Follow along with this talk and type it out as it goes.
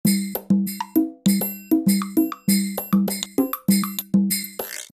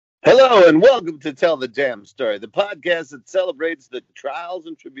Hello and welcome to Tell the Damn Story, the podcast that celebrates the trials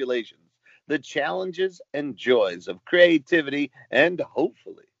and tribulations, the challenges and joys of creativity, and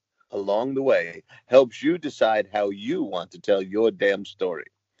hopefully, along the way, helps you decide how you want to tell your damn story.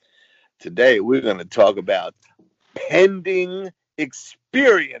 Today, we're going to talk about pending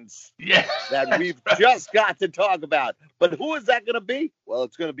experience Yeah, that that's we've right. just got to talk about. But who is that going to be? Well,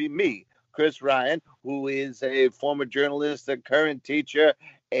 it's going to be me, Chris Ryan, who is a former journalist, a current teacher,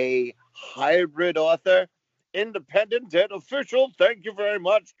 a hybrid author, independent and official. Thank you very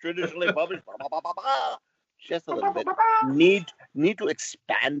much. Traditionally published. Blah, blah, blah, blah, blah. Just a little bit. Need to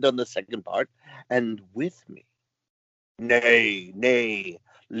expand on the second part. And with me, nay,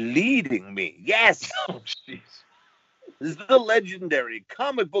 leading me. Yes, Oh, jeez. is the legendary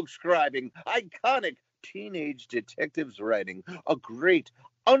comic book scribing, iconic teenage detectives writing, a great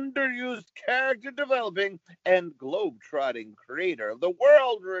underused character developing, and globe-trotting creator of the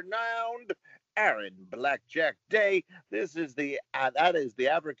world-renowned Aaron Blackjack Day. That is the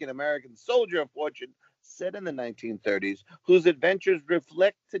African American soldier of fortune set in the 1930s, whose adventures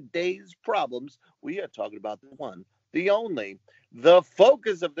reflect today's problems. We are talking about the one, the only, the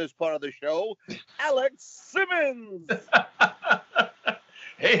focus of this part of the show, Alex Simmons.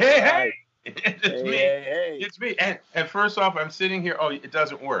 Hey, All hey, hey! right. It's Hey, me. hey, hey. It's me. And first off, I'm sitting here. Oh, it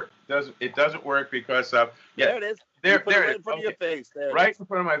doesn't work. It doesn't work because yeah. There it is. You There put it there it right is. in front of your Okay, face. There it right is. in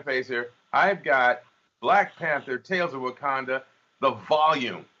front of my face here. I've got Black Panther: Tales of Wakanda, the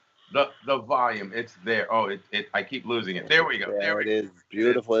volume. The volume. It's there. Oh, it. I keep losing it. There we go. There There we it go. is. It is.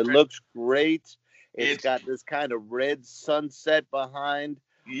 Beautiful. It looks great. It's It's got this kind of red sunset behind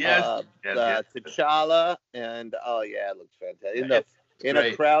yes, yes. T'Challa, and oh yeah, it looks fantastic. Yeah, it's In a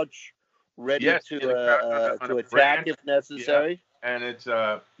great. crouch, ready Yes, in a crouch on a to attack branch. if Yeah, necessary. and it's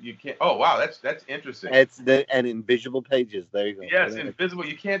you can't. Oh wow, that's interesting. It's the and invisible pages. There you go. Right Yes, there. invisible.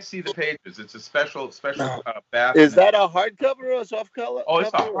 You can't see the pages. It's a special Now, is bath. that a hardcover or a soft color Oh, it's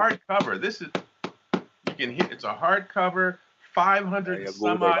a cover? hardcover. This is you can hear. It's a hardcover. 500 and Ay,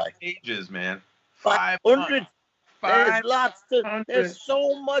 some agudo, odd bye. pages, man. 500, 500. There's five lots to. There's hundred,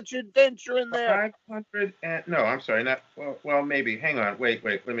 so much adventure in there. 500 and no, I'm sorry, not well, maybe. Hang on, wait.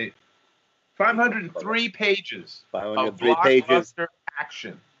 Let me. 503 pages of 503 pages. blockbuster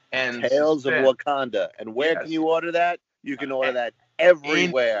action and Tales of suspense. Wakanda. And where can Yes. you order that? You can order A- that In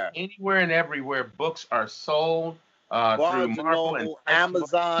everywhere. anywhere and everywhere books are sold through Barnes and Marvel and Noble, Barnes and Noble.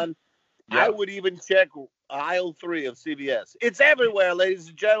 Amazon. I Yep, would even check aisle 3 of CVS. It's everywhere, ladies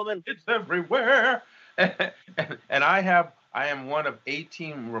and gentlemen. it's everywhere. And I am one of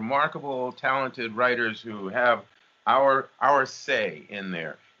 18 remarkable, talented writers who have our say in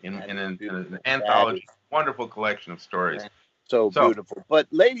there That in is an beautiful. That is anthology, wonderful collection of stories. so So beautiful. But,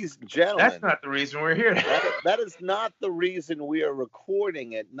 ladies and that's gentlemen, not the reason we're here. that is not the reason we are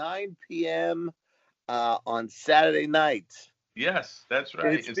recording at 9 p.m. On Saturday night. Yes, that's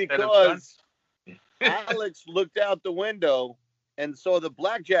right. It's Instead of Sunday. because Alex looked out the window and saw the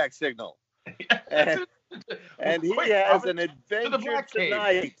blackjack signal. And, and he Quick, has Robin, an to the adventure Black Cave.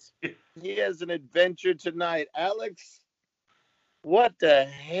 tonight. He has an adventure tonight. Alex, what the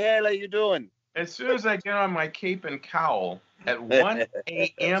hell are you doing? As soon as I get on my cape and cowl at 1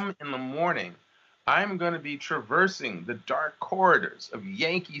 a.m. in the morning, I'm going to be traversing the dark corridors of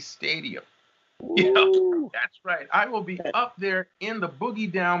Yankee Stadium. Yeah, Ooh. that's right. I will be up there in the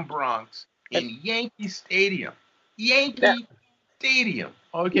boogie down Bronx in Yankee Stadium. Now, Yankee Stadium.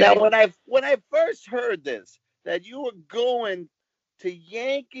 now, Okay. when I first heard this, that you were going to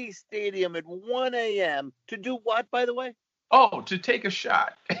Yankee Stadium at 1 a.m. to do what, by the way? Oh, to take a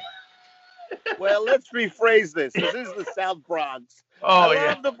shot. Well, let's rephrase this. This is the South Bronx. I Oh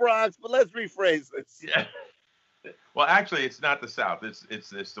yeah, love the Bronx, but let's rephrase this. yeah. Well, actually, it's not the South. It's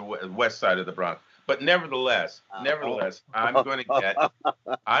the west side of the Bronx. But Oh. nevertheless, I'm going to get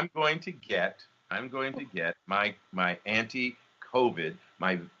I'm going to get my anti-COVID,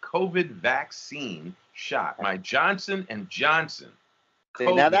 my COVID vaccine shot, my Johnson and Johnson See,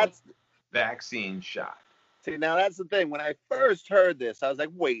 now COVID that's vaccine shot. See, now that's the thing. When I first heard this, I was like,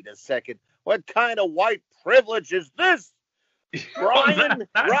 wait a second. What kind of white privilege is this? Oh, not,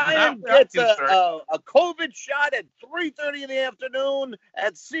 not Ryan where I'm gets concerned. a COVID shot at 3:30 in the afternoon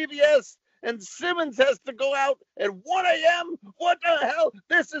at CVS, and Simmons has to go out at 1 a.m. What the hell?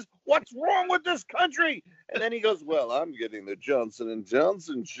 What's wrong with this country? And then he goes, well, I'm getting the Johnson and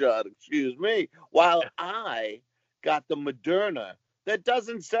Johnson shot, excuse me, while I got the Moderna. That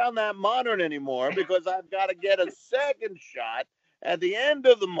doesn't sound that modern anymore because I've got to get a second shot at the end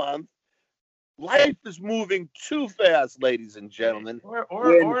of the month. Life is moving too fast, ladies and gentlemen. Or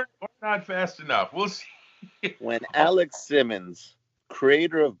When not fast enough. We'll see. when Alex Simmons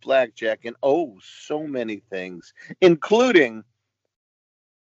creator of Blackjack and so many things, including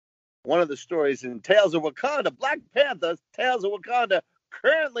one of the stories in Tales of Wakanda, Black Panther, Tales of Wakanda,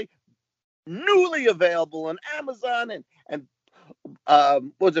 currently newly available on Amazon and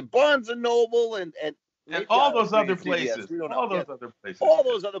was it Barnes and Noble and all those other CBS. places. We don't know. All those other places. All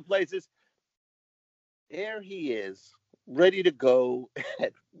those other places. There he is, ready to go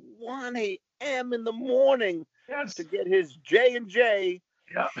at 1 a.m. in the morning to get his J&J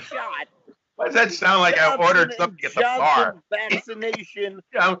shot. Why does that sound like I ordered something at the bar? Vaccination.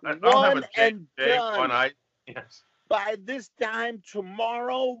 Yeah, I'll have a and done. Yes. By this time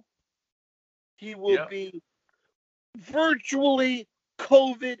tomorrow, he will be virtually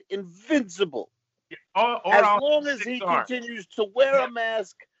COVID invincible. As long as he continues to wear a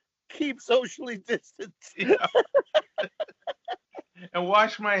mask, keep socially distanced. And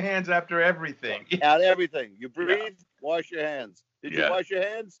wash my hands after everything. Out everything. You breathe, wash your hands. Did you wash your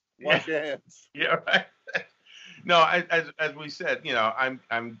hands? Wash your hands. Yeah, right. No, as we said, I'm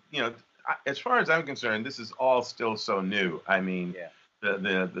as far as I'm concerned, this is all still so new. I mean,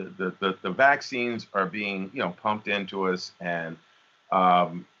 the vaccines are being pumped into us, and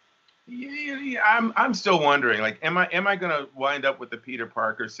I'm still wondering, like, am I going to wind up with the Peter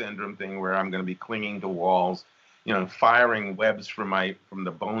Parker syndrome thing where I'm going to be clinging to walls, firing webs from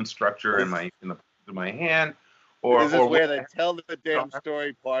the bone structure in my hand, or this is where the tell the damn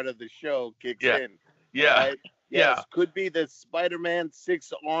story part of the show kicks in. Yeah. Right? Yes. Could be the Spider-Man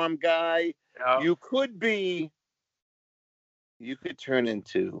 6-arm guy. Yeah. You could turn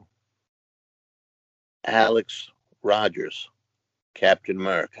into Alex Rogers, Captain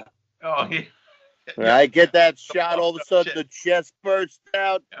America. Oh, yeah. Right? Get that shot, all of a sudden the chest bursts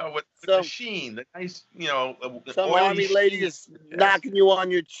out. With the sheen, the nice, some army lady is knocking you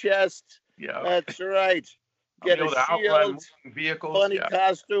on your chest. Yeah. That's right. Get a shield, vehicles, funny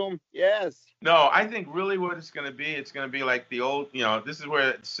costume. Yes. No, I think really what it's going to be like the old, this is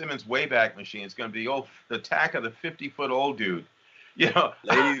where Simmons Wayback Machine. It's going to be the attack of the 50-foot-old dude.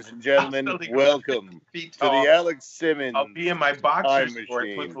 Ladies and gentlemen, welcome to the Alex Simmons. I'll be in my boxer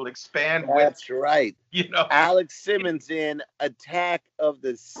shorts, which will expand. That's right. Alex Simmons in Attack of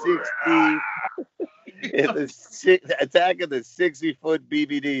the 60. Attack of the 60-foot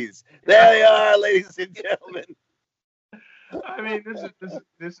BBDs. There they are, ladies and gentlemen. I mean, this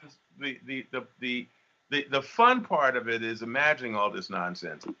is the fun part of it is imagining all this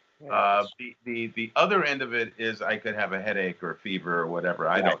nonsense. The other end of it is I could have a headache or a fever or whatever.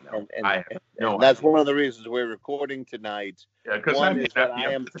 I don't know. And that's one of the reasons we're recording tonight. Yeah, because I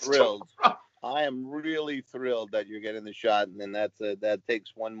am thrilled. I am really thrilled that you're getting the shot, and then that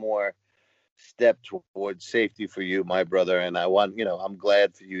takes one more step towards safety for you, my brother. And I'm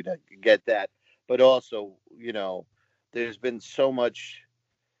glad for you to get that. But also, there's been so much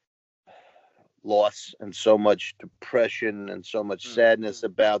loss and so much depression and so much sadness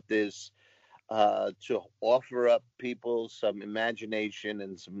about this, to offer up people some imagination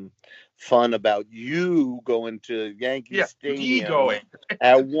and some fun about you going to Yankee Stadium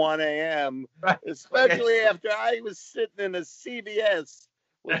at 1 a.m., especially after I was sitting in a CBS,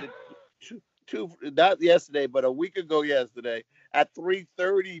 was it not yesterday, but a week ago yesterday at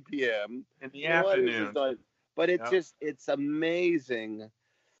 3:30 p.m. in the afternoon. But it's amazing.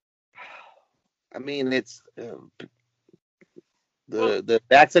 I mean, it's the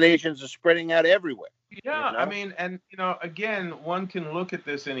vaccinations are spreading out everywhere. Yeah, I mean, and again, one can look at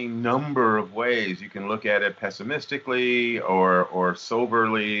this in a number of ways. You can look at it pessimistically or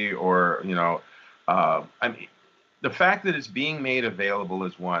soberly, or I mean, the fact that it's being made available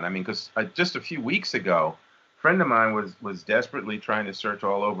is one. I mean, because just a few weeks ago, a friend of mine was desperately trying to search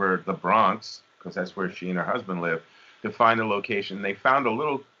all over the Bronx, because that's where she and her husband live, to find a location. They found a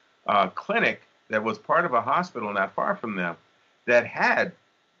little clinic that was part of a hospital not far from them that had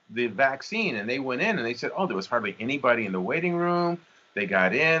the vaccine, and they went in and they said, there was hardly anybody in the waiting room. They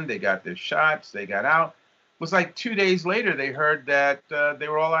got in, they got their shots, they got out. It was like 2 days later they heard that they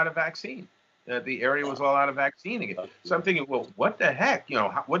were all out of vaccine. The area was all out of vaccine again. So I'm thinking, well, what the heck?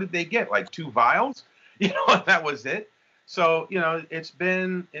 What did they get? Like 2 vials? That was it. So, it's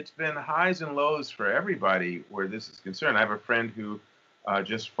been highs and lows for everybody where this is concerned. I have a friend who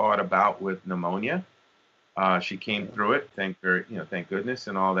just fought a bout with pneumonia. She came through it, thank goodness,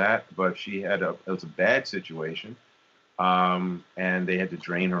 and all that. But it was a bad situation, and they had to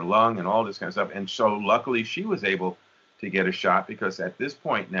drain her lung and all this kind of stuff. And so, luckily, she was able to get a shot, because at this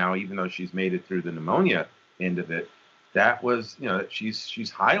point now, even though she's made it through the pneumonia end of it, that was, she's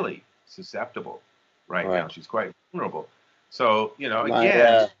highly susceptible right now. She's quite vulnerable. So,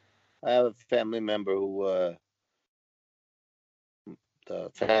 again, I have a family member who the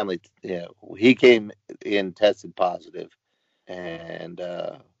family, he came in tested positive, and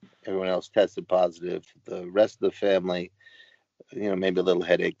everyone else tested positive. The rest of the family, maybe a little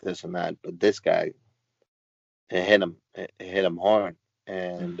headache, this and that, but this guy, it hit him hard,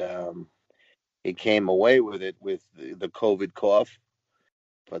 and he came away with it with the COVID cough,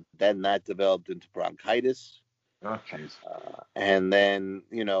 but then that developed into bronchitis. Oh, jeez. And then,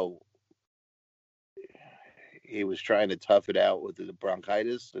 he was trying to tough it out with the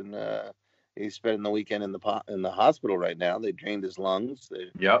bronchitis, and he's spending the weekend in the hospital right now. They drained his lungs,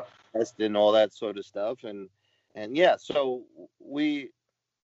 they Yep. tested all that sort of stuff, and yeah, so we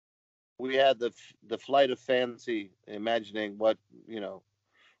had the flight of fancy, imagining what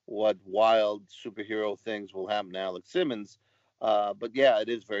wild superhero things will happen to Alex Simmons. But yeah, it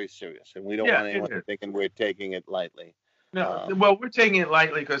is very serious, and we don't Yeah, want it anyone is. thinking we're taking it lightly. No, well, we're taking it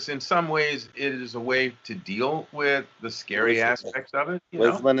lightly because in some ways it is a way to deal with the scary aspects of it,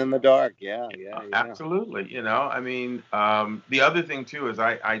 Whistling in the dark, yeah. Absolutely. I mean, the other thing too is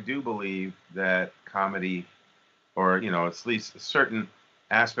I do believe that comedy, or at least a certain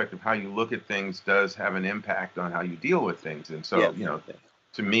aspect of how you look at things, does have an impact on how you deal with things. And so, Yes.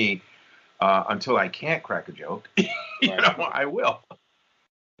 to me, until I can't crack a joke, I will,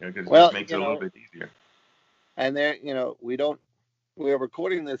 because it just makes it a little bit easier. And there, we're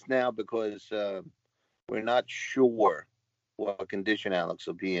recording this now because we're not sure what condition Alex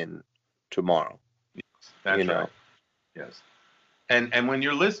will be in tomorrow. Yes, that's right. Yes. And when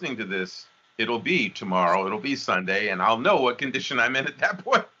you're listening to this, it'll be tomorrow, it'll be Sunday, and I'll know what condition I'm in at that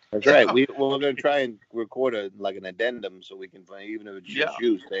point. That's right. We're going to try and record an addendum, so we can find, even if it's just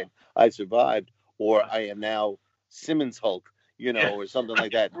you saying I survived, or I am now Simmons Hulk, or something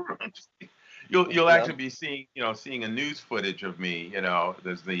like that. You'll actually be seeing a news footage of me.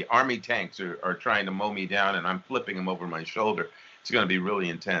 There's the army tanks are trying to mow me down, and I'm flipping them over my shoulder. It's going to be really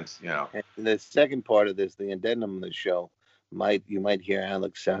intense. And the second part of this, the addendum of the show, you might hear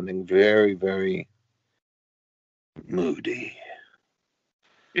Alex sounding very, very moody.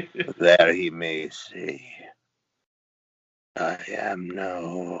 There he may say, I am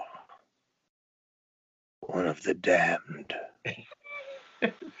now one of the damned.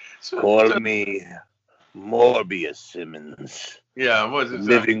 Call me Morbius Simmons. Yeah, what is it?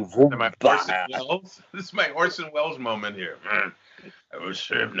 Living This is my Orson Welles moment here. I will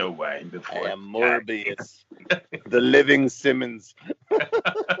serve no wine before. I am Morbius, the living Simmons.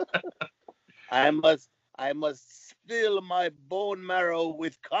 I must fill my bone marrow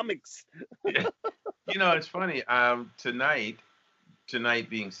with comics. It's funny. Tonight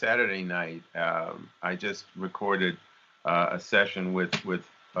being Saturday night, I just recorded a session with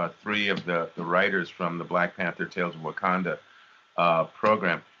three of the writers from the Black Panther Tales of Wakanda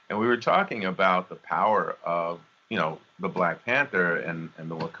program, and we were talking about the power of the Black Panther and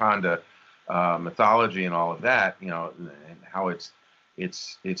the Wakanda mythology and all of that, and how it's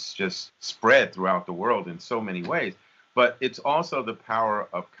just spread throughout the world in so many ways. But it's also the power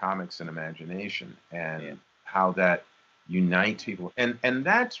of comics and imagination, and how that unites people, and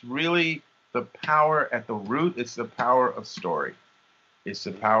that's really the power at the root. It's the power of story. It's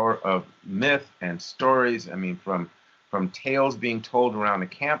the power of myth and stories. I mean, from tales being told around a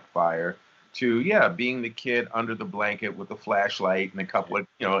campfire to being the kid under the blanket with a flashlight and a couple of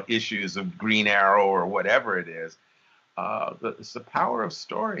issues of Green Arrow or whatever it is. It's the power of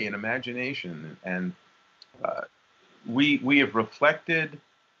story and imagination, and we have reflected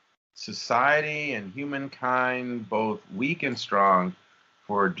society and humankind, both weak and strong,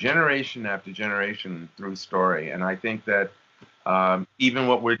 for generation after generation through story. And I think that even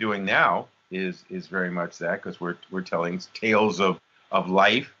what we're doing now is very much that, because we're telling tales of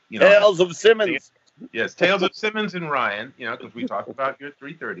life. Tales of Simmons. Yes, tales of Simmons and Ryan. Because we talked about your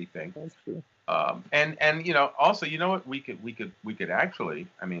 3:30 thing. That's true. And also, what we could actually,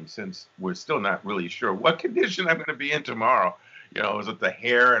 I mean, since we're still not really sure what condition I'm going to be in tomorrow, is it the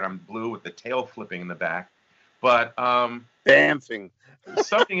hair and I'm blue with the tail flipping in the back, but dancing.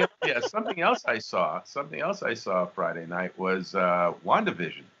 Something else I saw Friday night was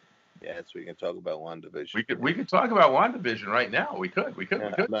WandaVision. Yes, we can talk about WandaVision. We could talk about WandaVision right now. We could.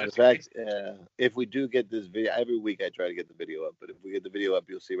 Matter of fact, if we do get this video, every week I try to get the video up, but if we get the video up,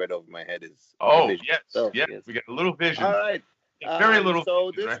 you'll see right over my head is. Oh, vision. yes, so, yes, we got a little vision. All right, very little.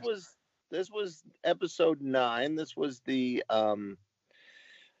 So vision, this was episode 9. This was the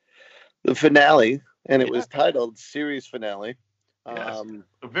finale, and it was titled series finale. Yes,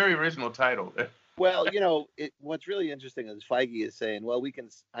 a very original title. Well, what's really interesting is Feige is saying, well, we can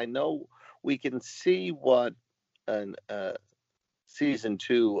see what an season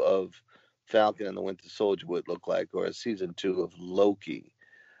 2 of Falcon and the Winter Soldier would look like, or a season 2 of Loki,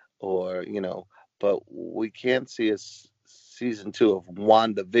 or but we can't see a season 2 of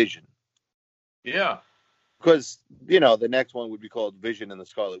WandaVision. Yeah. Because the next one would be called Vision and the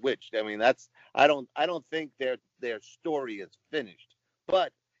Scarlet Witch. I mean, I don't think their story is finished.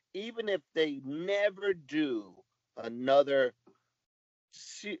 But even if they never do another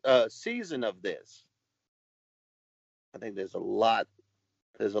season of this, I think there's a lot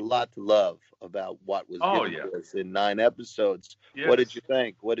to love about what was given to us in 9 episodes. Yes. What did you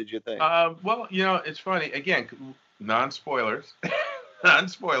think? Well, it's funny. Again, non-spoilers.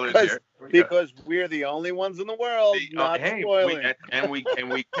 Non-spoilers here. Because we're the only ones in the world not spoiling.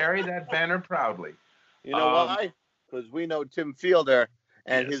 We carry that banner proudly. You know why? Because we know Tim Fielder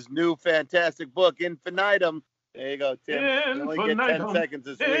and his new fantastic book, Infinitum. There you go, Tim. You only get 10 seconds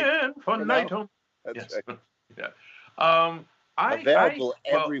this week. Infinitum. That's right. Yeah. Available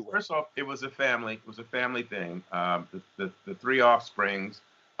everywhere. First off, it was a family thing. The 3 offsprings,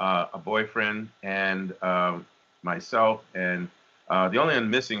 a boyfriend, and myself, and the only one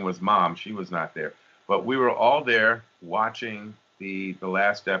missing was Mom. She was not there, but we were all there watching the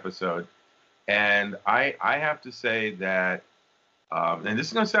last episode, and I have to say that, and this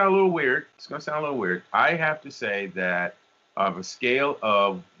is going to sound a little weird. I have to say that of a scale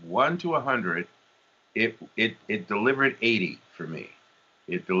of 1 to 100. It delivered 80 for me.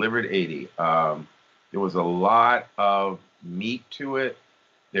 It delivered 80. There was a lot of meat to it.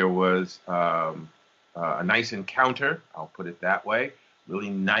 There was a nice encounter. I'll put it that way. Really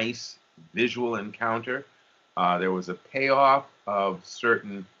nice visual encounter. There was a payoff of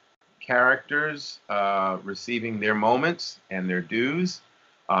certain characters receiving their moments and their dues.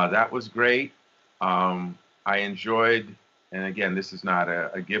 That was great. I enjoyed, and again, this is not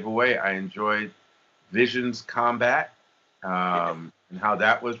a giveaway, I enjoyed Vision's combat, and how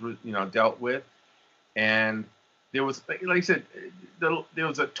that was, dealt with. And there was, like I said, there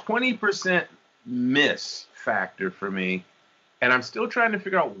was a 20% miss factor for me. And I'm still trying to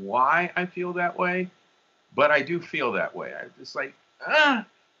figure out why I feel that way. But I do feel that way. I just like,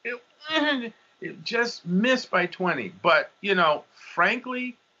 it just missed by 20. But,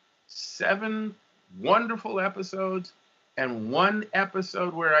 frankly, 7 wonderful episodes. And 1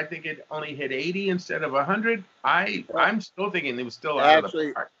 episode where I think it only hit 80 instead of 100. I'm still thinking it was still out of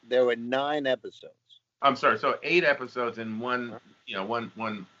the park. There were 9 episodes. I'm sorry, so 8 episodes and one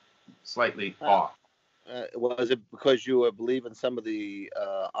slightly off. Was it because you were believing some of the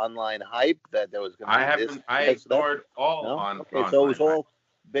online hype that there was going to be I ignored all on. Okay, so it was all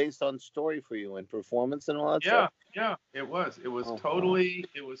based on story for you and performance and all that stuff. Yeah, it was. It was totally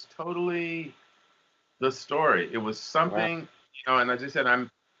the story. It was something, and as I said, I'm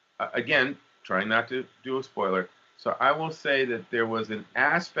again trying not to do a spoiler. So I will say that there was an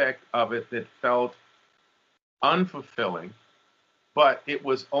aspect of it that felt unfulfilling, but it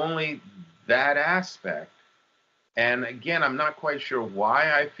was only that aspect. And again, I'm not quite sure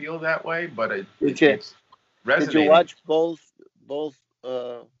why I feel that way, but it's resonating. Did you watch both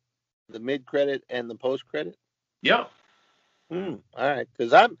the mid-credit and the post-credit? Yeah. All right,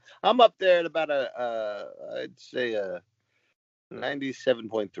 because I'm up there at about I'd say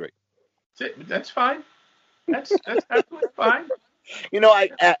 97.3. That's fine. That's absolutely fine.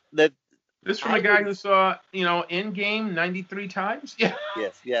 This from a guy who saw Endgame 93 times. Yeah.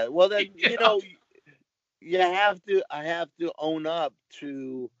 Yes. Yeah. Well, then I have to own up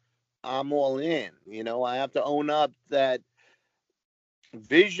to I'm all in. I have to own up that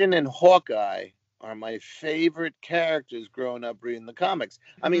Vision and Hawkeye are my favorite characters growing up reading the comics.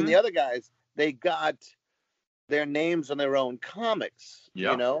 I mean, the other guys, they got their names on their own comics,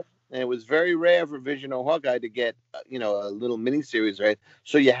 and it was very rare for Vision or Hawkeye to get, a little miniseries, right?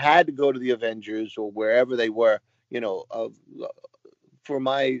 So you had to go to the Avengers or wherever they were, for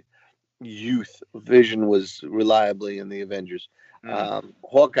my youth, Vision was reliably in the Avengers.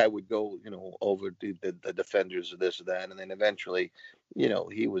 Hawkeye would go, over the Defenders of this or that, and then eventually,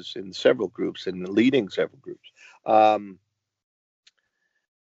 he was in several groups and leading several groups.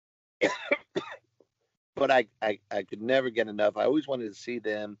 But I could never get enough. I always wanted to see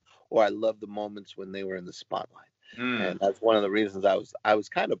them, or I loved the moments when they were in the spotlight, and that's one of the reasons I was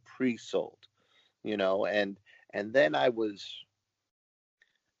kind of pre-sold, and then I was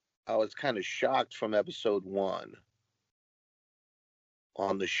kind of shocked from episode 1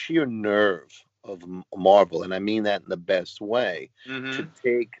 on the sheer nerve of Marvel, and I mean that in the best way, to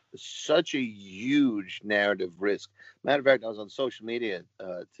take such a huge narrative risk. Matter of fact, I was on social media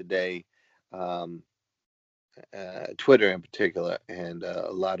today, Twitter in particular, and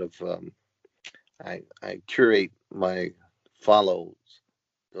a lot of I curate my follows,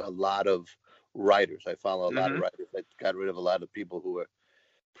 a lot of writers. I follow a lot of Mm-hmm. writers that got rid of a lot of people who were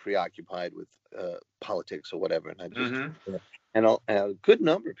preoccupied with politics or whatever. And I just, Mm-hmm. and a good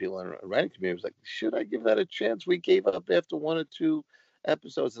number of people in the writing community was like, should I give that a chance? We gave up after one or two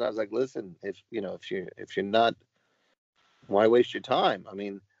episodes, and I was like, listen, if you're not, why waste your time? I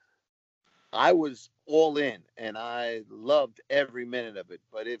mean, I was all in, and I loved every minute of it.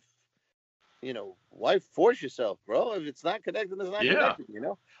 But if why force yourself, bro? If it's not connected, it's not Yeah.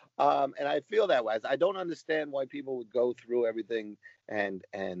 connected, And I feel that way. I don't understand why people would go through everything and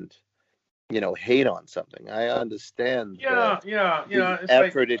hate on something. I understand Yeah. Yeah. the It's like,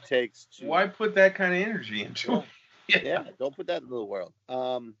 effort it takes to, why put that kind of energy into yeah, it? Yeah. yeah. Don't put that into the world.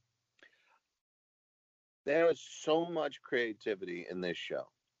 There is so much creativity in this show,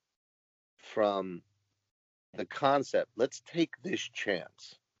 from the concept. Let's take this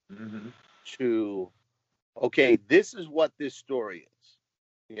chance Mm-hmm. to, okay, this is what this story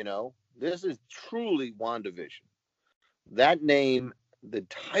is. This is truly WandaVision. That name, the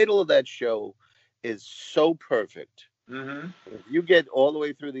title of that show is so perfect. Mm-hmm. If you get all the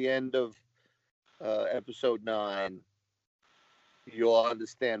way through the end of episode 9, you'll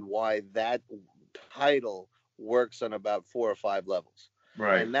understand why that title works on about 4 or 5 levels.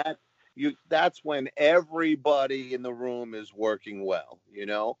 Right. And that's when everybody in the room is working well.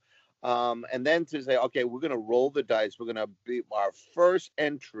 And then to say, okay, we're going to roll the dice. We're going to be, our first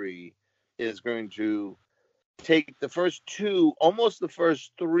entry is going to take the first 2, almost the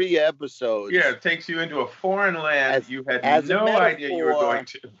first 3 episodes. Yeah, it takes you into a foreign land you had as a no idea you were metaphor. going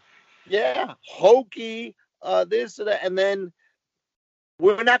to. Yeah, hokey, this and that, and then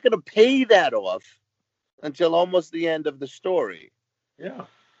we're not going to pay that off until almost the end of the story. Yeah.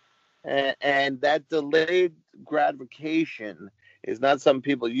 And that delayed gratification is not something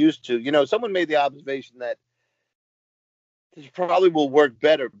people used to. Someone made the observation that this probably will work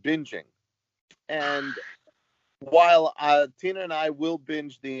better binging. And while Tina and I will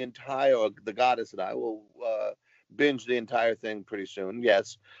binge the Goddess and I will binge the entire thing pretty soon,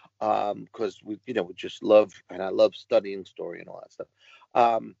 yes, because we just love, and I love studying story and all that stuff.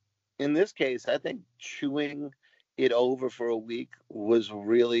 In this case, I think chewing it over for a week was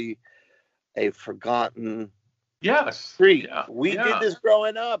really a forgotten Yes. treat. Yeah. We did Yeah. this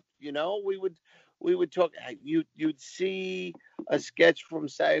growing up. We would talk. You'd see a sketch from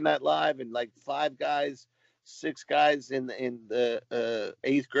Saturday Night Live, and like 6 guys in the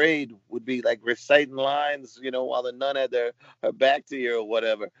 8th grade would be like reciting lines, while the nun had her back to you or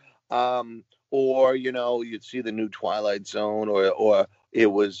whatever. Or you'd see the new Twilight Zone, or it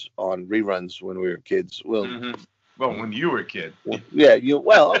was on reruns when we were kids. Well, Mm-hmm. Well, when you were a kid. yeah,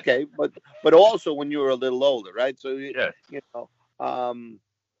 okay, but also when you were a little older, right? So Yes.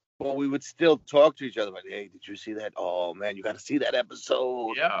 but we would still talk to each other like, hey, did you see that? Oh man, you got to see that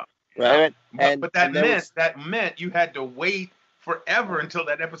episode, Yeah. right? Yeah. But that and meant you had to wait forever until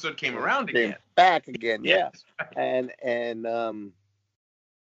that episode came around again. back again, yeah. Yes. And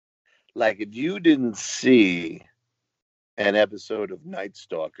like if you didn't see an episode of Night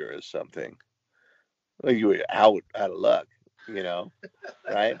Stalker or something, well, you were out of luck,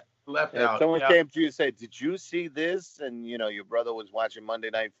 right? Left If out. someone Yeah. came to you and said, did you see this? And, your brother was watching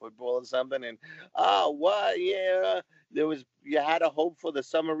Monday Night Football or something. And, oh, what? Yeah. You had to hope for the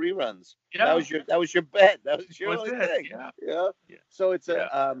summer reruns. Yeah. That was your bet. That was your Was only it? thing. Yeah. Yeah. Yeah. So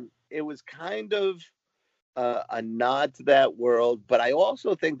it was kind of a nod to that world. But I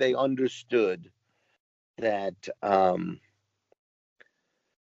also think they understood that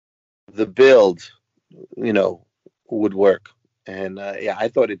the build, would work. And yeah, I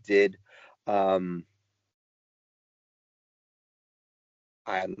thought it did. I'm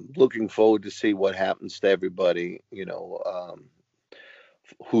looking forward to see what happens to everybody,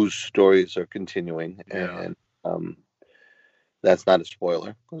 whose stories are continuing. Yeah. And that's not a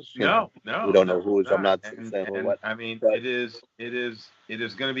spoiler because No. we don't know who is. I'm not And, saying and what. I mean, But it is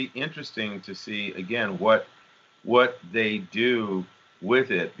going to be interesting to see again what they do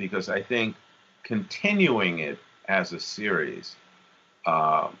with it, because I think continuing it as a series,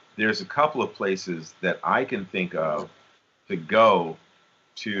 there's a couple of places that I can think of to go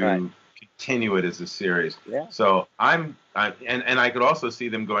to Right. continue it as a series. Yeah. So and I could also see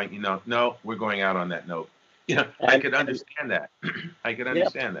them going, no, we're going out on that note. I could understand that. I could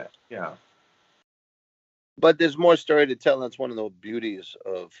understand that. Yeah. But there's more story to tell. That's one of the beauties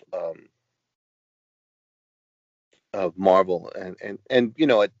of Marvel and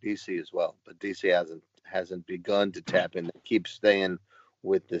at DC as well. But DC hasn't begun to tap in. They keep staying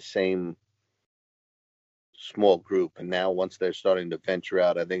with the same small group, and now once they're starting to venture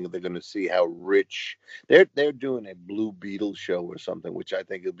out, I think they're going to see how rich they're doing a Blue Beetle show or something, which I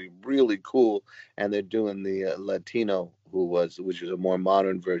think will be really cool. And they're doing the Latino, which is a more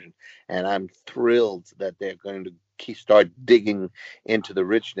modern version, and I'm thrilled that they're going to start digging into the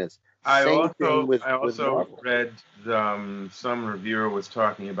richness. Same thing with I also Marvel. read some reviewer was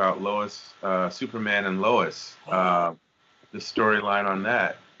talking about Lois, Superman and Lois. The storyline on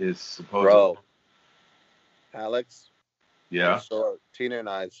that is supposedly, Bro, Alex, I yeah, saw Tina and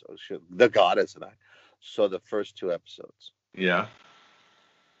the goddess and I saw the first two episodes. yeah,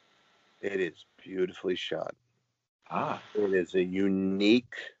 It is beautifully shot. ah, It is a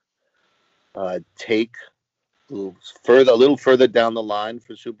unique take, a little further down the line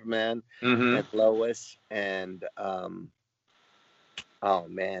for Superman mm-hmm, and Lois, and oh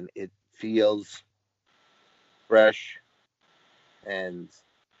man, it feels fresh and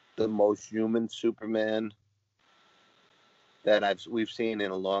the most human Superman that we've seen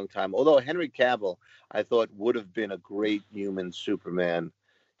in a long time. Although Henry Cavill, I thought would have been a great human Superman.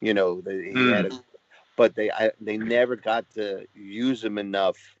 You know, he had mm, a, but they never got to use him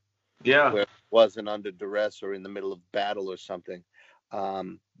enough yeah. where it wasn't under duress or in the middle of battle or something.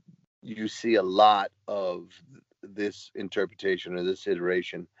 Um, you see a lot of this interpretation or this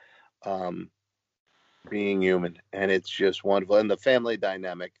iteration um, being human, and it's just wonderful. And the family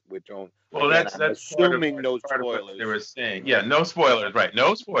dynamic, which don't Well, again, that's I'm assuming no part of what they spoilers. were saying. Yeah, no spoilers, right?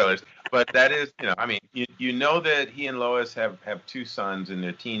 No spoilers. But that is, I mean, you know that he and Lois have two sons and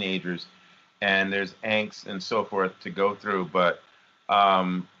they're teenagers, and there's angst and so forth to go through. But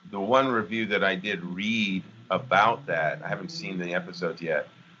the one review that I did read about that, I haven't seen the episodes yet,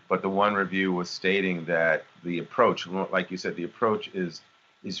 but the one review was stating that the approach, like you said, the approach is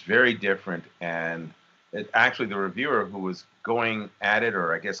very different. And actually, the reviewer who was going at it,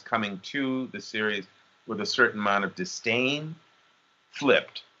 or I guess coming to the series with a certain amount of disdain,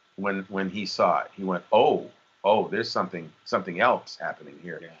 flipped when he saw it. He went, "Oh, there's something else happening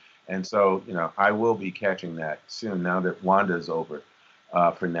here." Yeah. And so, I will be catching that soon. Now that Wanda's over,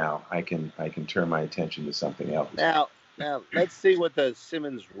 for now, I can turn my attention to something else. Now let's see what the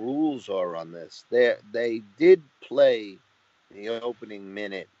Simmons rules are on this. They did play the opening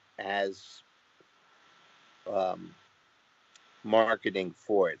minute as um, marketing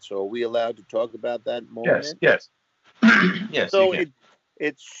for it. So are we allowed to talk about that Yes, moment? yes, yes, you So can.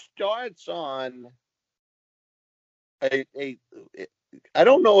 it starts on a I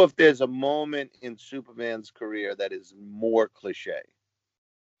don't know if there's a moment in Superman's career that is more cliche.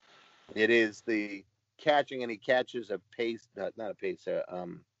 It is the catching, and he catches a pace, not a pacer.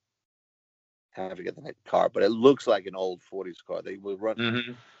 I forget the car, but it looks like an old '40s car. They will run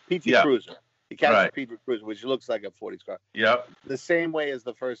Hmm. PT Yeah, Cruiser. He catches right. PT Cruiser, which looks like a '40s car. Yep. The same way as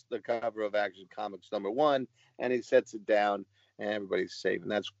the cover of Action Comics #1, and he sets it down, and everybody's safe.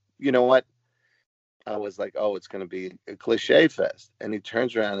 And that's, you know what? I was like, oh, it's going to be a cliche fest. And he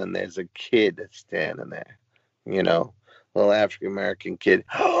turns around, and there's a kid standing there, you know, little African American kid.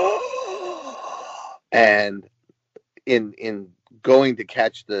 And in going to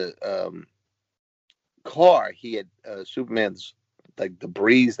catch the car, he had Superman's, like the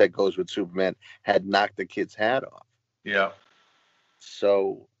breeze that goes with Superman, had knocked the kid's hat off. Yep.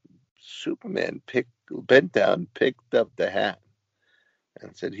 So Superman bent down, picked up the hat,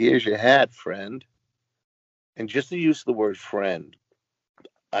 and said, "Here's your hat, friend." And just to use the word "friend,"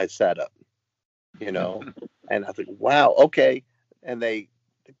 I sat up, you know, and I think, "Wow, okay." And they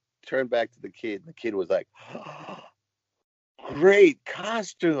turned back to the kid, and the kid was like, oh, "Great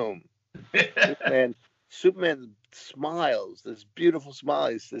costume." Superman Superman smiles, this beautiful smile.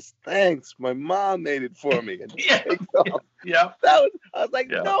 He says, "Thanks, my mom made it for me," and Yeah. takes off. Yep. I was like,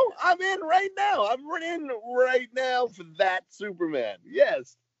 Yeah. no, I'm in right now. I'm in right now for that Superman.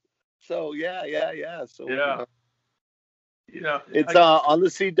 Yes. So yeah. So Yeah. it's I, on the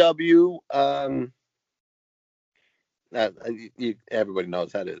CW. Everybody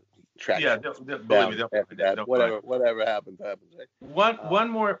knows how to track yeah. Believe me, down they'll after find it. that. They'll find Whatever happens, right? One Uh, one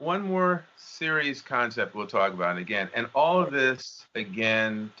more one more series concept we'll talk about again, and all of this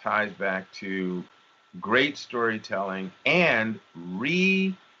again ties back to great storytelling and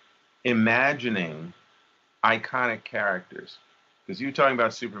reimagining iconic characters. Because you were talking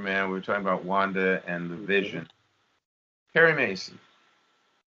about Superman, we were talking about Wanda and the mhm. Vision. Perry Mason.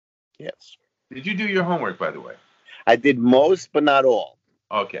 Yes, Did you do your homework, by the way? I did most, but not all.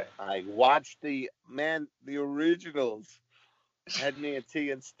 Okay. I watched the originals had me a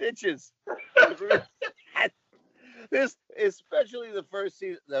T and stitches. This, especially the first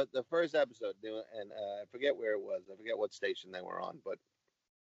season, the first episode, and I forget where it was. I forget what station they were on, but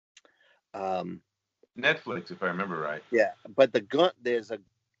um, Netflix, if I remember right. Yeah, but there's a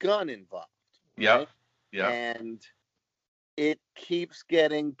gun involved, Yep. right? Yep. And it keeps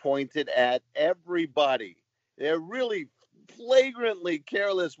getting pointed at everybody. They're really flagrantly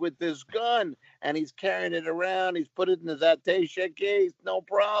careless with this gun, and he's carrying it around. He's put it in his attaché case, no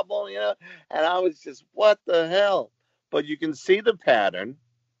problem. And I was just, what the hell? But you can see the pattern.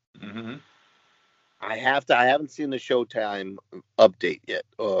 Mm-hmm. I haven't seen the Showtime update yet,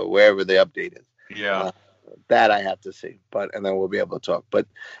 or wherever the update is. Yeah. That I have to see, and then we'll be able to talk. But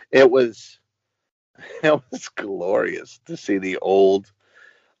it was it was glorious to see the old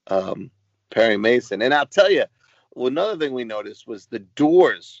Perry Mason. And I'll tell you, another thing we noticed was the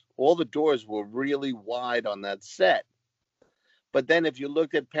doors. All the doors were really wide on that set. But then if you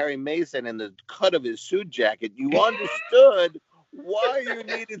looked at Perry Mason and the cut of his suit jacket, you understood why you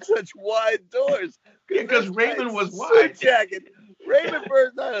needed such wide doors. Because Raymond was suit wide. Jacket. Raymond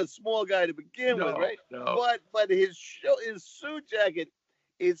Burr's not a small guy to begin with, right? No. But his suit jacket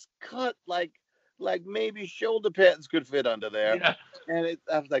is cut like maybe shoulder pads could fit under there. Yeah. And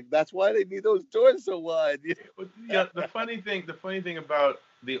I was like, that's why they need those doors so wide. Yeah. The funny thing about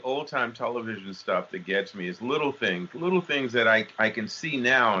the old time television stuff that gets me is little things that I can see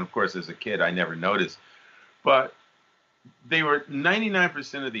now. And of course, as a kid, I never noticed, but they were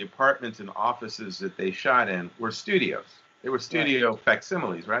 99% of the apartments and offices that they shot in were studios. They were studio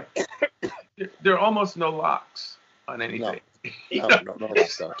facsimiles, right? There are almost no locks on anything. No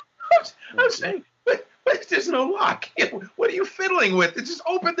locks. I'm saying, but there's no lock. What are you fiddling with? Just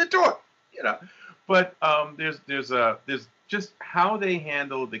open the door, But there's just how they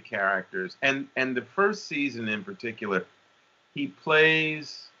handle the characters, and the first season in particular, he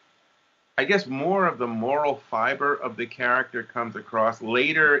plays, I guess, more of the moral fiber of the character comes across.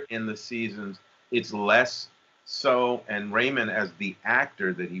 Later in the seasons, it's less so, and Raymond, as the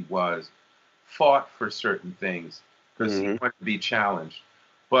actor that he was, fought for certain things because he wanted to be challenged.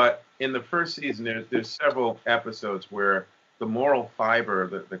 But in the first season, there's several episodes where the moral fiber,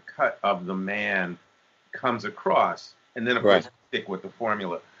 the cut of the man comes across, and then of course stick with the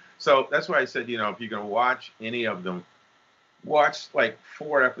formula. So that's why I said, if you're going to watch any of them, watch like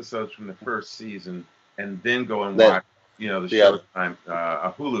 4 episodes from the first season, and then go and watch, the Showtime,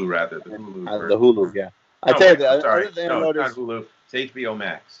 Hulu rather, the Hulu. The Hulu, yeah. I tell you, the other thing I noticed, not Hulu, it's HBO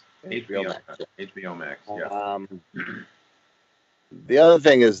Max. HBO Max, yeah. The other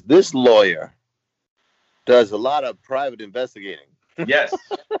thing is, this lawyer does a lot of private investigating. Yes.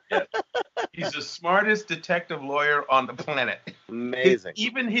 He's the smartest detective lawyer on the planet. Amazing.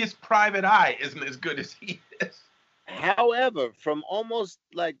 Even his private eye isn't as good as he is. However, from almost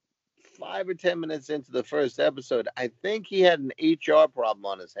like 5 or 10 minutes into the first episode, I think he had an HR problem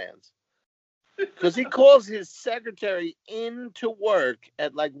on his hands. Because he calls his secretary into work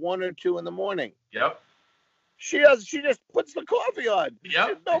at like 1 or 2 in the morning. Yep. She just puts the coffee on.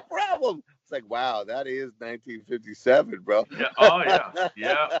 Yep. No problem. It's like, wow, that is 1957, bro. Yeah. Oh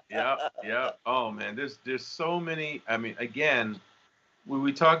yeah. Yeah. Oh man, there's so many. I mean, again,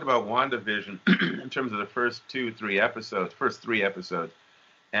 we talked about WandaVision in terms of the first 3 episodes,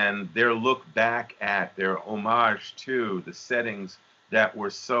 and their look back at, their homage to the settings that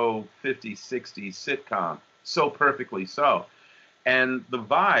were so 50s, 60s sitcom, so perfectly so. And the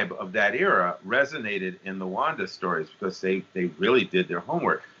vibe of that era resonated in the Wanda stories because they really did their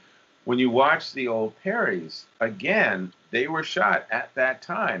homework. When you watch the old Perrys, again, they were shot at that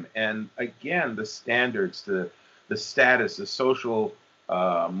time. And again, the standards, the status, the social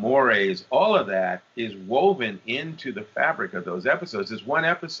mores, all of that is woven into the fabric of those episodes. There's one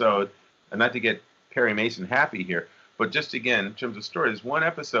episode, and not to get Perry Mason happy here, but just again, in terms of story, there's one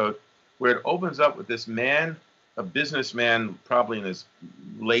episode where it opens up with this man, a businessman, probably in his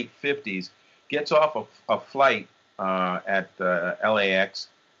late 50s, gets off a flight at LAX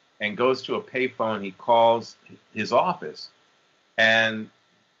and goes to a payphone. He calls his office, and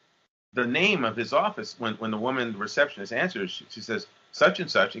the name of his office, when the woman, the receptionist, answers, she says, such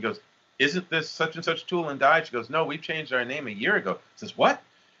and such. He goes, isn't this such and such Tool and Die? She goes, no, we've changed our name a year ago. He says, what?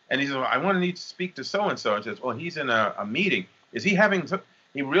 And he says, well, I need to speak to so-and-so. And says, well, he's in a meeting. Is he having...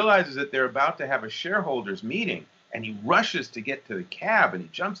 He realizes that they're about to have a shareholders meeting, and he rushes to get to the cab, and he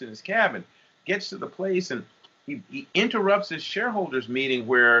jumps in his cab and gets to the place, and he interrupts his shareholders meeting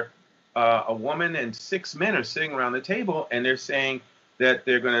where a woman and 6 men are sitting around the table, and they're saying that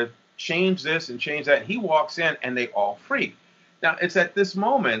they're going to change this and change that. And he walks in, and they all freak. Now, it's at this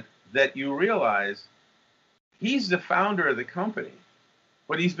moment that you realize he's the founder of the company,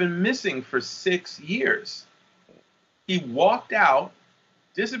 but he's been missing for 6 years. He walked out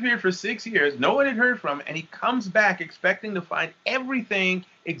disappeared for 6 years. No one had heard from him, and he comes back expecting to find everything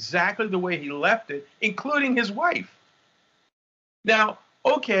exactly the way he left it, including his wife. Now,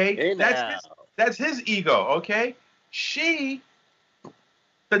 okay, Hey now. that's his ego. Okay,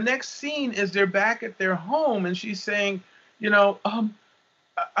 the next scene is they're back at their home, and she's saying, you know,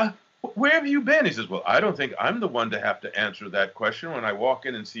 where have you been? He says, well, I don't think I'm the one to have to answer that question when I walk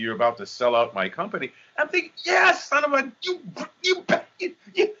in and see you're about to sell out my company. I'm thinking, yes, son of a, you.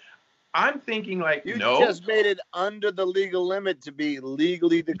 I'm thinking like, You no. just made it under the legal limit to be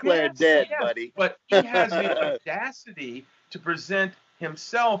legally declared dead, buddy. But he has the audacity to present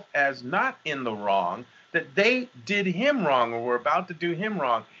himself as not in the wrong, that they did him wrong or were about to do him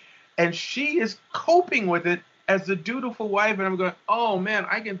wrong. And she is coping with it as the dutiful wife. And I'm going, oh, man,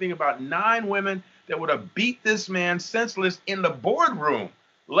 I can think about 9 women that would have beat this man senseless in the boardroom,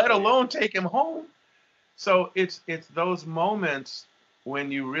 let alone take him home. So it's those moments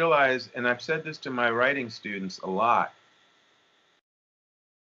when you realize, and I've said this to my writing students a lot,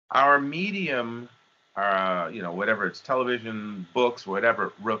 our medium, whatever it's television, books,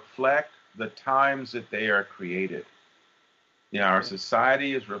 whatever, reflect the times that they are created. Our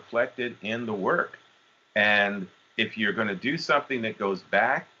society is reflected in the work. And if you're going to do something that goes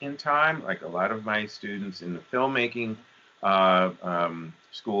back in time, like a lot of my students in the filmmaking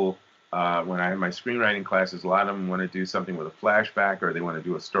school, when I have my screenwriting classes, a lot of them want to do something with a flashback, or they want to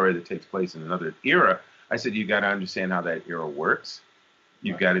do a story that takes place in another era. I said, you got to understand how that era works.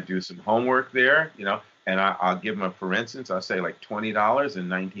 You've got to do some homework there, and I'll give them for instance, I'll say like $20 in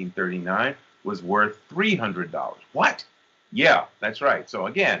 1939 was worth $300. What? Yeah, that's right. So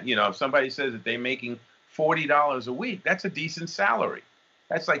again, if somebody says that they're making $40 a week, that's a decent salary.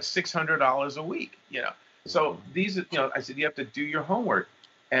 That's like $600 a week, So these, I said, you have to do your homework.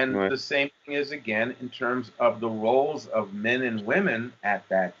 And the same thing is, again, in terms of the roles of men and women at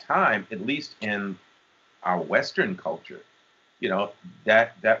that time, at least in our Western culture,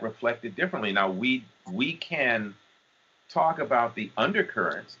 that reflected differently. Now, we can talk about the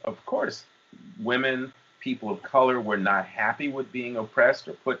undercurrents. Of course, women, people of color were not happy with being oppressed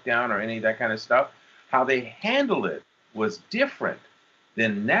or put down or any of that kind of stuff. How they handled it was different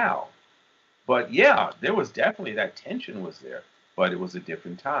than now. But yeah, there was definitely that tension was there, but it was a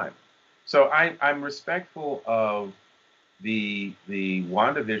different time. So I'm respectful of the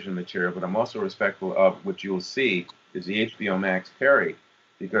WandaVision material, but I'm also respectful of what you'll see is the HBO Max Perry,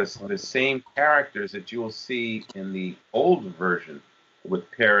 because the same characters that you'll see in the old version with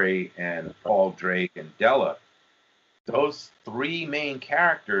Perry and Paul Drake and Della, those 3 main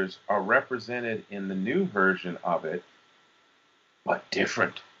characters are represented in the new version of it, but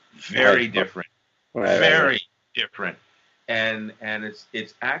different, very different, very different. And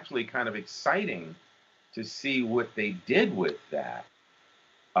it's actually kind of exciting to see what they did with that.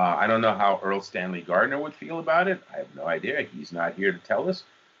 I don't know how Earl Stanley Gardner would feel about it. I have no idea. He's not here to tell us.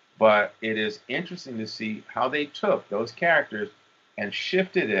 But it is interesting to see how they took those characters and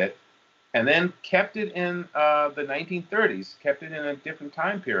shifted it, and then kept it in the 1930s, kept it in a different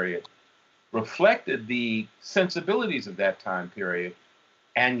time period, reflected the sensibilities of that time period,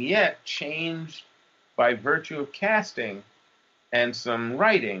 and yet changed by virtue of casting and some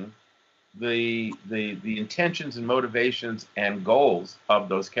writing the intentions and motivations and goals of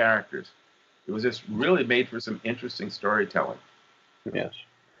those characters. It was just really made for some interesting storytelling. Yes.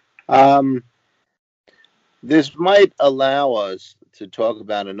 This might allow us to talk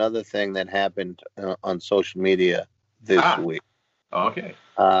about another thing that happened on social media this week. Okay.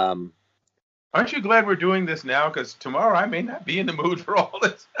 Aren't you glad we're doing this now? Because tomorrow I may not be in the mood for all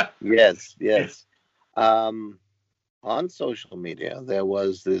this. Yes. On social media, there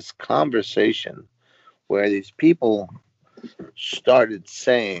was this conversation where these people started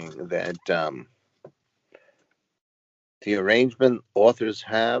saying that the arrangement authors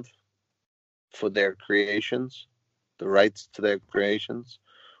have for their creations, the rights to their creations,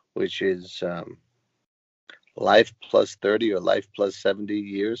 which is life plus 30 or life plus 70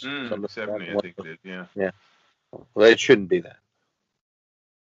 years. 70, I think it is, yeah. Yeah. Well, it shouldn't be that.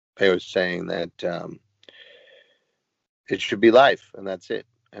 They were saying that it should be life, and that's it.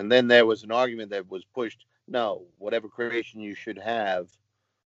 And then there was an argument that was pushed, no, whatever creation you should have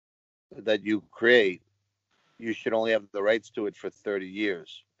that you create, you should only have the rights to it for 30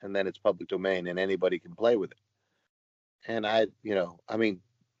 years, and then it's public domain, and anybody can play with it. And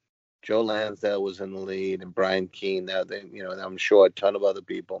Joe Lansdale was in the lead, and Brian Keene, I'm sure a ton of other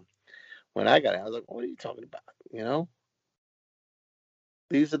people. When I got it, I was like, what are you talking about?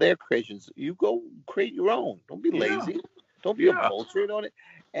 These are their creations. You go create your own. Don't be lazy. Don't be a vulture on it.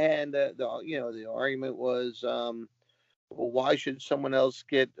 And the argument was, Well, why should someone else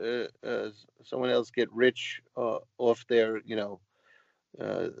get rich off their,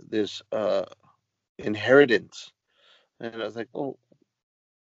 this inheritance? And I was like, oh,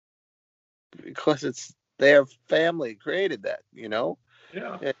 because it's their family created that,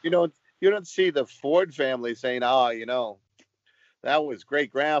 Yeah. Yeah, you don't see the Ford family saying, "Oh, that was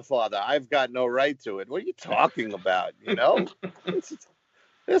great grandfather. I've got no right to it." What are you talking about?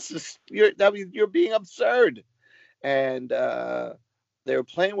 This is, you're being absurd. And they were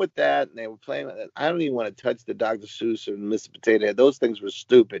playing with that, and they were playing with it. I don't even want to touch the Dr. Seuss and Mr. Potato Head. Those things were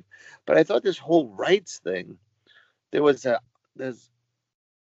stupid. But I thought this whole rights thing, there's a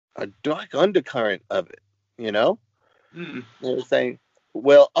dark undercurrent of it. You know, Mm. they were saying,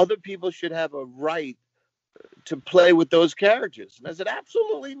 well, other people should have a right to play with those characters, and I said,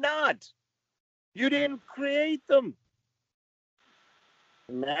 absolutely not. You didn't create them.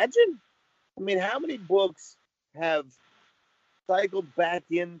 Imagine. I mean, how many books have cycled back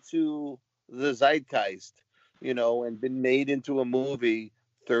into the zeitgeist, and been made into a movie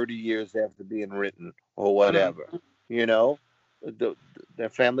 30 years after being written or Mm. whatever. You know, the, their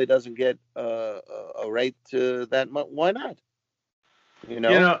family doesn't get a right to that. Why not? You You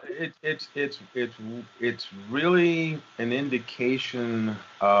know? know, it's really an indication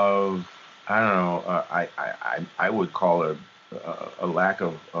of, I don't know, I would call it a lack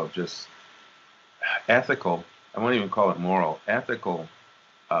of just ethical. I won't even call it moral, ethical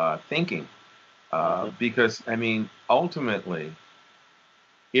thinking. Mhm. Because I mean, ultimately,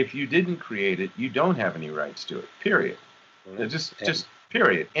 if you didn't create it, you don't have any rights to it. Period. Mhm. And Just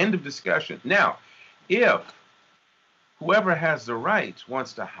period. End of discussion. Now, if whoever has the rights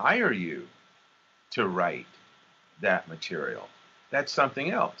wants to hire you to write that material, that's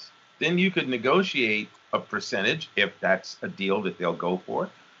something else. Then you could negotiate a percentage if that's a deal that they'll go for.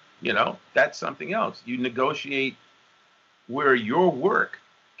 That's something else. You negotiate where your work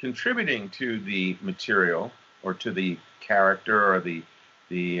contributing to the material or to the character or the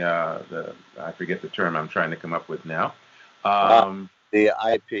I forget the term I'm trying to come up with now. uh, Um, the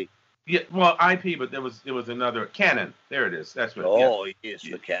IP. yeah, well, IP, but there was another canon. There it is. That's what. Yeah, Oh, yes,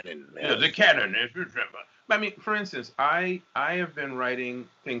 yeah, the canon. yeah, the Yes. canon. If you remember. I mean, for instance, I have been writing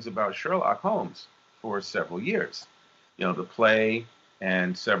things about Sherlock Holmes for several years. The play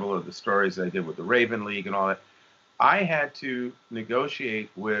and several of the stories I did with the Raven League and all that. I had to negotiate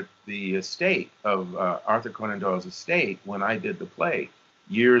with the estate of Arthur Conan Doyle's estate when I did the play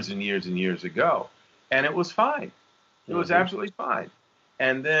years and years and years ago, and it was fine. It was Hmm. absolutely fine.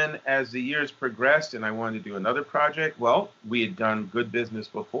 And then as the years progressed and I wanted to do another project, well, we had done good business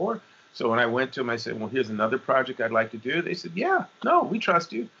before. So when I went to them, I said, "Well, here's another project I'd like to do." They said, "Yeah, no, we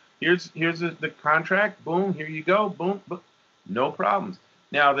trust you. Here's the contract. Boom, here you go. Boom, boom. No problems."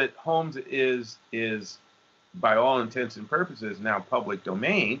 Now that Holmes is by all intents and purposes now public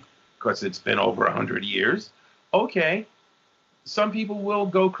domain because it's been over 100 years. Okay, some people will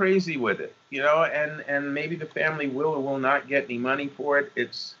go crazy with it, and maybe the family will or will not get any money for it.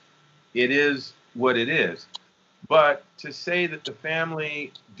 It is what it is. But to say that the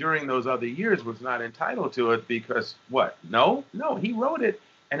family during those other years was not entitled to it because what? No, no, he wrote it,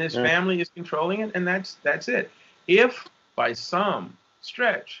 and his Yeah. family is controlling it, and that's it. If by some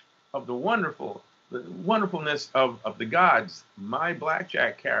stretch of the wonderfulness of the gods, my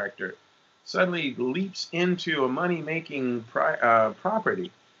blackjack character suddenly leaps into a money-making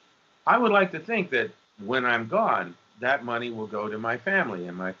property, I would like to think that when I'm gone, that money will go to my family,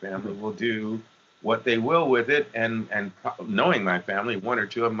 and my family will do what they will with it. And knowing my family, one or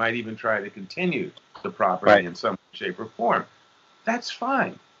two of them might even try to continue the property Right. in some shape or form. That's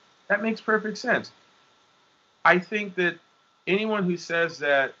fine. That makes perfect sense. I think that anyone who says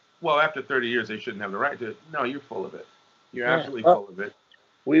that, well, after 30 years they shouldn't have the right to it, no, you're full of it. You're Yeah. absolutely Well, full of it.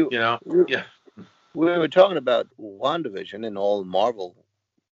 we You know, we, yeah, we were talking about WandaVision and all Marvel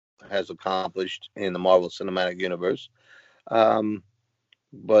has accomplished in the Marvel Cinematic Universe. Um,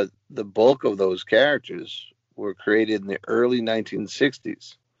 but the bulk of those characters were created in the early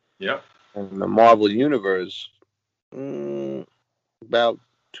 1960s. yep, And the Marvel Universe, about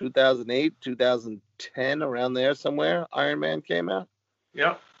 2008, 2010, around there somewhere, Iron Man came out.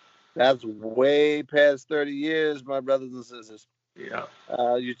 yep, That's way past 30 years, my brothers and sisters. yep.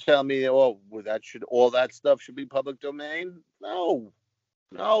 You tell me, oh, well, all that stuff should be public domain? No,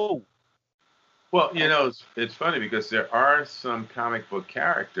 no. Well, I, it's funny because there are some comic book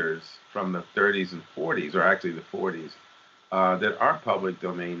characters from the 30s and 40s, or actually the 40s, that are public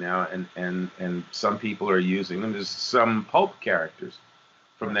domain now, and some people are using them. There's some pulp characters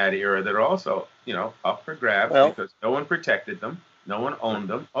from that era that are also, up for grabs well, because no one protected them, no one owned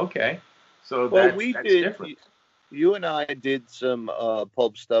them. Okay, so well, that's we that's did. different. you and I did some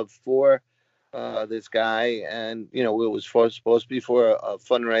pulp stuff for this guy, and it was supposed to be for a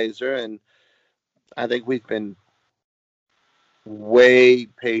fundraiser, and I think we've been way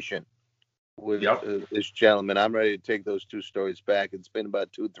patient with Yep. this gentleman. I'm ready to take those two stories back. It's been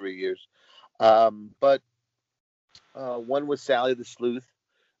about 2 3 years, but one was Sally the Sleuth,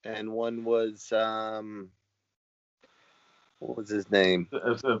 and one was what was his name?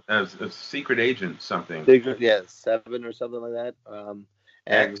 As a secret agent, something. Yeah, Seven or something like that.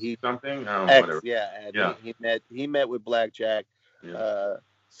 And X he something. Oh, X, whatever. yeah, and Yeah. he met with Blackjack. Yeah.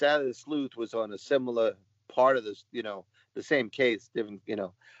 Sally the Sleuth was on a similar part of this, the same case, different,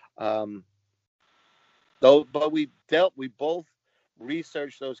 though, but we both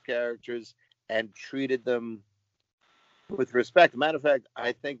researched those characters and treated them with respect. Matter of fact,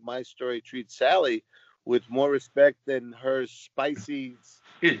 I think my story treats Sally with more respect than her spicy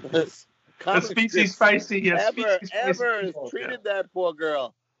A comic species strips spicy. A ever species spicy. has treated that poor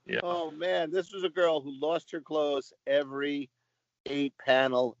girl. Yeah. Oh man, this was a girl who lost her clothes every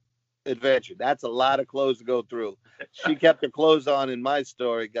 8-panel adventure. That's a lot of clothes to go through. She kept her clothes on in my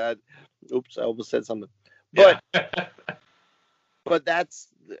story. God, oops, I almost said something. But Yeah. but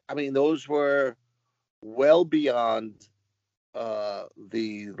those were well beyond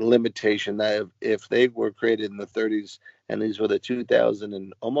the limitation that if they were created in the 30s and these were the 2000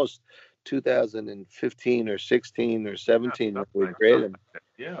 and almost 2015 or 16 or 17 when we created them.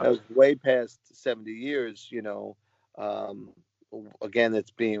 Yeah. That was way past 70 years, again,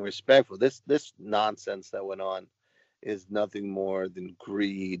 it's being respectful. This nonsense that went on is nothing more than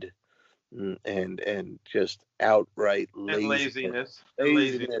greed and just outright And laziness.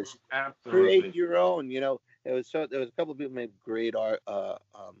 laziness. Create Absolutely. your own. There was a couple of people made great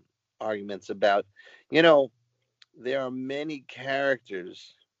arguments about, there are many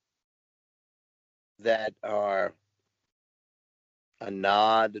characters that are a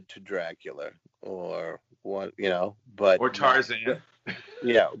nod to Dracula or what, but Or Tarzan.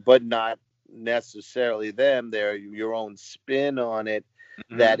 but not necessarily them. They're your own spin on it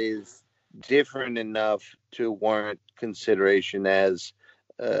that Mm-hmm. is different enough to warrant consideration as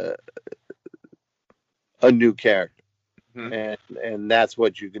uh, a new character. Mm-hmm. And that's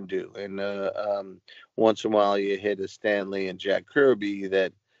what you can do. And once in a while, you hit a Stanley and Jack Kirby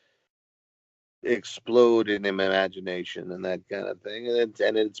that explode in imagination and that kind of thing.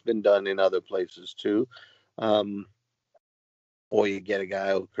 And it's been done in other places too. Um, or you get a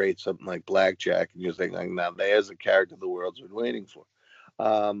guy who creates something like Blackjack, and you're thinking, now there's a character the world's been waiting for.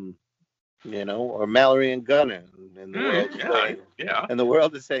 Or Mallory and Gunner, and Yeah. the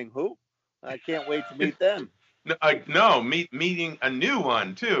world is saying, who? I can't wait to meet them. No, meeting a new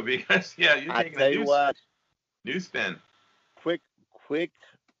one too, because you're I taking tell a you what, new spin. quick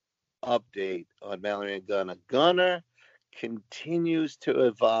update on Mallory and Gunner. Gunner continues to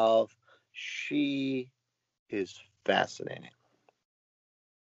evolve. She is fascinating.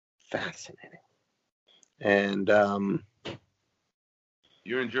 And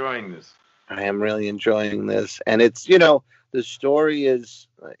You're enjoying this. I am really enjoying this. And it's, the story is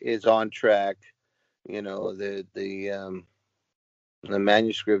on track. The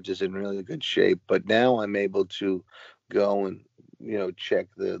manuscript is in really good shape, but now I'm able to go and check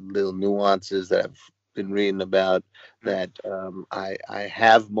the little nuances that I've been reading about that I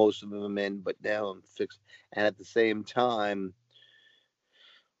have most of them in, but now I'm fixed. And at the same time,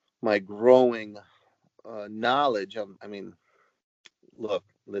 my growing knowledge. Look,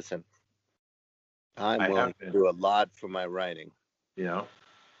 listen, I'm I willing have to been. do a lot for my writing. Yeah.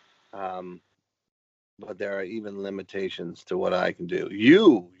 Um, but there are even limitations to what I can do.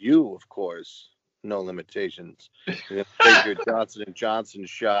 You, of course, no limitations. You can take your Johnson and Johnson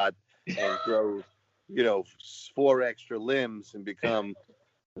shot and grow, 4 extra limbs and become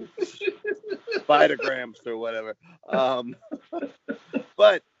spidergrams or whatever.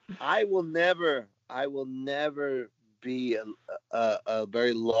 But I will never be a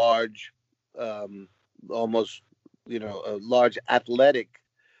very large, almost, a large athletic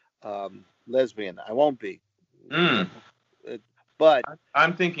lesbian. I won't be. Mm. But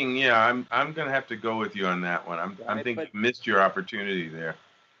I'm thinking, I'm gonna have to go with you on that one. I'm right, thinking you missed your opportunity there.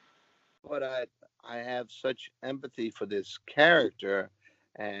 but I have such empathy for this character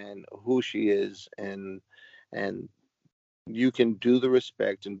and who she is, and you can do the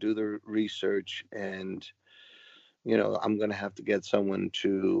respect and do the research, and I'm gonna have to get someone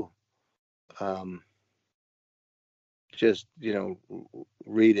to um, just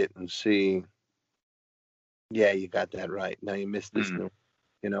read it and see. Yeah, you got that right. Now you missed this Mm.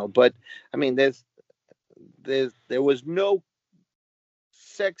 new. But I mean, there was no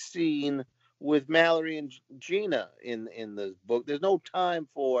sex scene with Mallory and Gina in the book. There's no time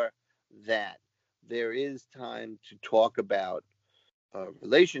for that. There is time to talk about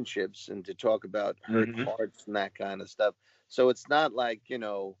relationships and to talk about hurt hearts and that kind of stuff. So it's not like,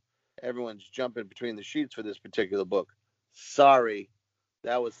 everyone's jumping between the sheets for this particular book. Sorry,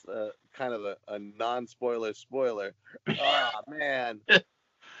 that was kind of a non-spoiler spoiler. Oh, man.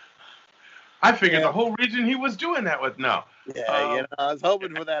 I figured the whole reason he was doing that was no. Yeah, I was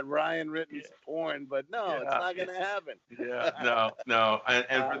hoping for that Ryan written porn, but no, it's not going to happen. No.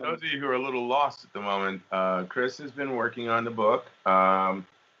 And for those of you who are a little lost at the moment, Chris has been working on the book,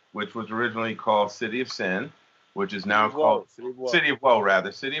 which was originally called City of Sin, which is now called City of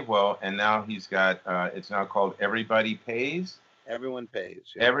Woe, and now he's got it's now called Everybody Pays. Everyone Pays.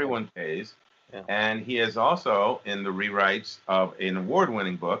 Yeah. Everyone Pays. Yeah. And he has also, in the rewrites of an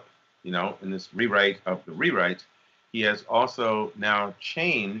award-winning book, in this rewrite of the rewrites, he has also now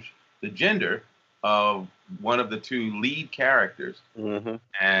changed the gender of one of the two lead characters,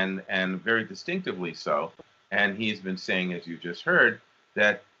 and very distinctively so. And he's been saying, as you just heard,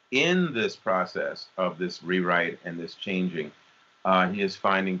 that in this process of this rewrite and this changing, he is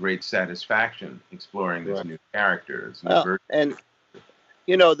finding great satisfaction exploring this new character. And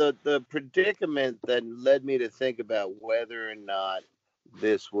the predicament that led me to think about whether or not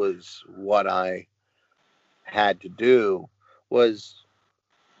this was what I had to do was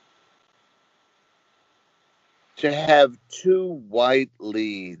to have two white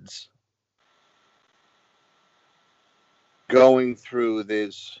leads going through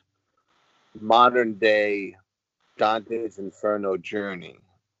this modern day Dante's Inferno journey,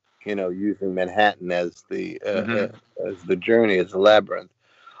 using Manhattan as the journey, as the labyrinth.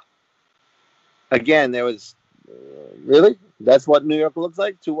 Again, there was really, that's what New York looks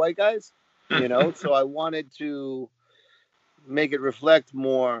like, two white guys, so I wanted to make it reflect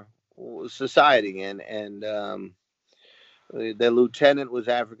more society, and the lieutenant was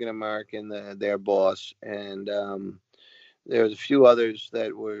African American, their boss, and there was a few others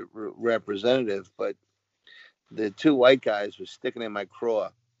that were representative, but the two white guys were sticking in my craw,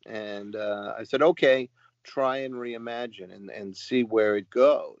 and I said, okay, try and reimagine and see where it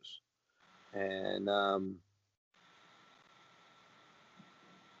goes. And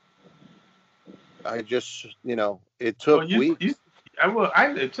I just, it took weeks.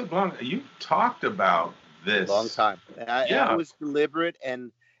 It took long. You talked about this a long time. I was deliberate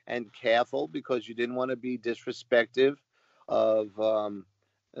and careful because you didn't want to be disrespectful of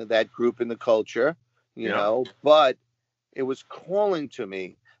that group in the culture, but it was calling to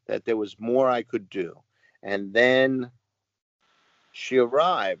me that there was more I could do. And then she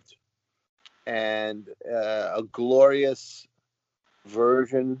arrived, and a glorious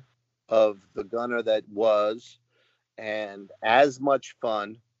version of the Gunnar that was, and as much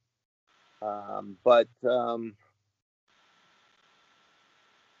fun, but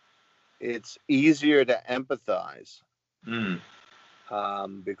it's easier to empathize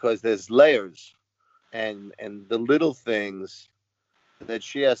because there's layers and the little things that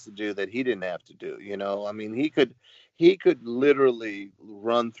she has to do that he didn't have to do. I mean, he could literally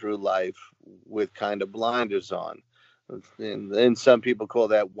run through life with kind of blinders on, and some people call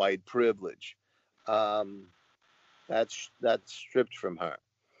that white privilege. That's stripped from her,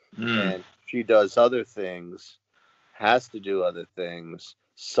 and she does other things, has to do other things,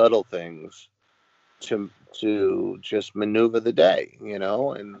 subtle things, to just maneuver the day,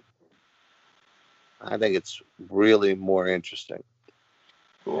 and I think it's really more interesting.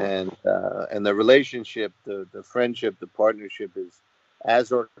 Cool. And the relationship, the friendship, the partnership is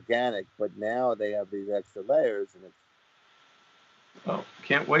as organic, but now they have these extra layers, and it's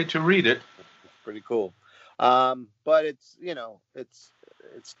can't wait to read it. It's pretty cool. But it's it's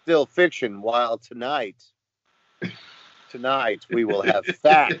still fiction. While tonight we will have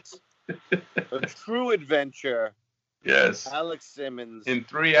facts, a true adventure. Yes, Alex Simmons in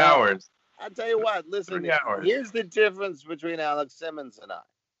 3 hours. I'll tell you what. Listen, here's the difference between Alex Simmons and I.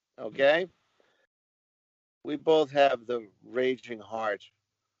 Okay, we both have the raging heart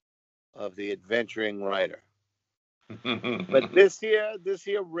of the adventuring writer. But this here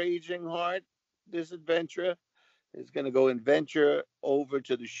raging heart, this adventurer, is going to go adventure over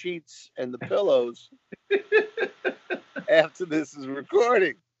to the sheets and the pillows after this is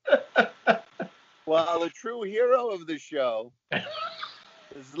recording. While the true hero of the show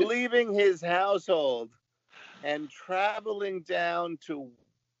is leaving his household and traveling down to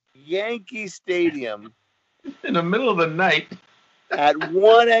Yankee Stadium in the middle of the night at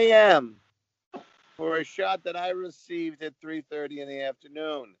 1 a.m. for a shot that I received at 3:30 in the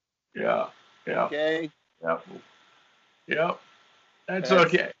afternoon. Yeah. Okay? Yep. That's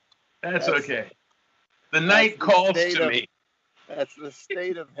okay. That's okay. The that's night the calls state to of- me. That's the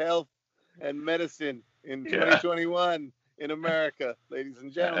state of health and medicine in Yeah. 2021 in America, ladies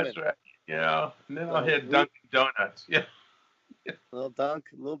and gentlemen. That's right. You know, and then I'll So hit Dunkin' Donuts. Yeah. Little Dunk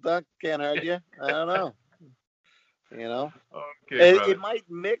can't hurt you. I don't know. You know, Okay, brother. it might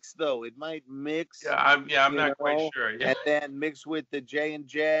mix though. It might mix. Yeah, I'm not you quite know, sure. Yeah. And then mix with the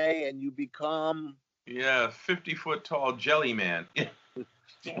J&J, and you become Yeah, 50-foot tall jelly man.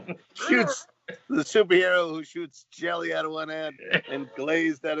 shoots the superhero who shoots jelly out of one hand and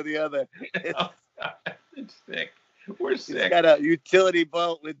glazed out of the other. It's sick. We're He's sick. got a utility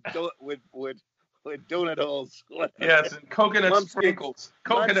belt with donut holes. Yes, and coconut Munchkins. sprinkles.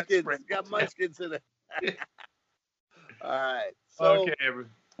 Coconut Munchkins. sprinkles. Got munchkins in it. All right. So Okay.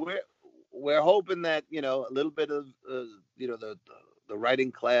 we're hoping that a little bit of the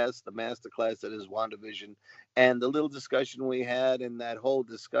writing class, the master class that is WandaVision, and the little discussion we had in that whole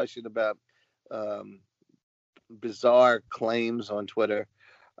discussion about bizarre claims on Twitter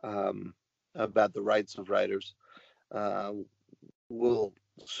about the rights of writers will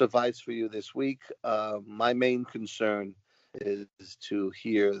suffice for you this week. My main concern is to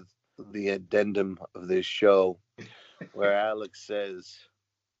hear the addendum of this show where Alex says,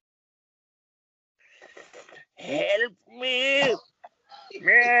 "Help me!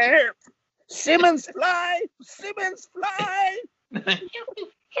 Simmons fly! Simmons fly! Help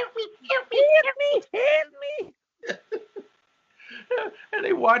me! And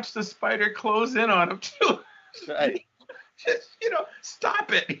they watch the spider close in on him too. Right. Just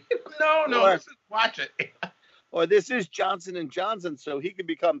stop it. No, Or- let's just watch it. Or this is Johnson & Johnson, so he can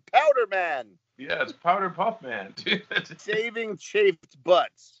become Powder Man, Yeah, it's Powder Puff Man, dude. saving chafed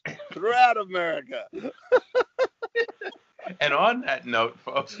butts throughout America." And on that note,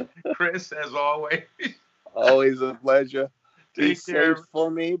 folks, Chris, as always, Always a pleasure. Be take care. safe for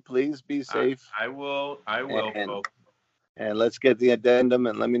me. Please be safe. I will, And- folks. And let's get the addendum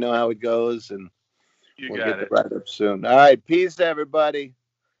and let me know how it goes, and You we'll got get it. the write-up soon. All right. Peace, everybody.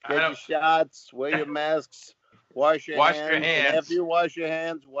 I Get your don't- shots. Wear your masks. Wash your Wash hands. your And hands. after you wash your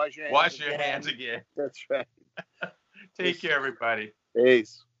hands, wash your hands. Wash your again. hands again. That's right. Take care, everybody.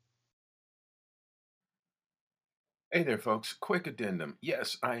 Peace. Hey there, folks. Quick addendum.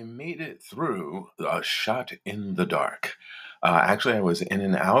 Yes, I made it through a shot in the dark. Actually, I was in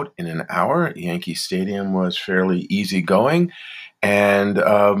and out in an hour. Yankee Stadium was fairly easy going. And,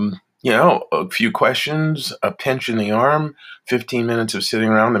 a few questions, a pinch in the arm, 15 minutes of sitting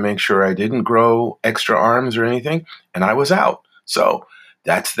around to make sure I didn't grow extra arms or anything. And I was out. So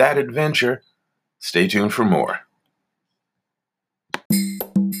that's that adventure. Stay tuned for more.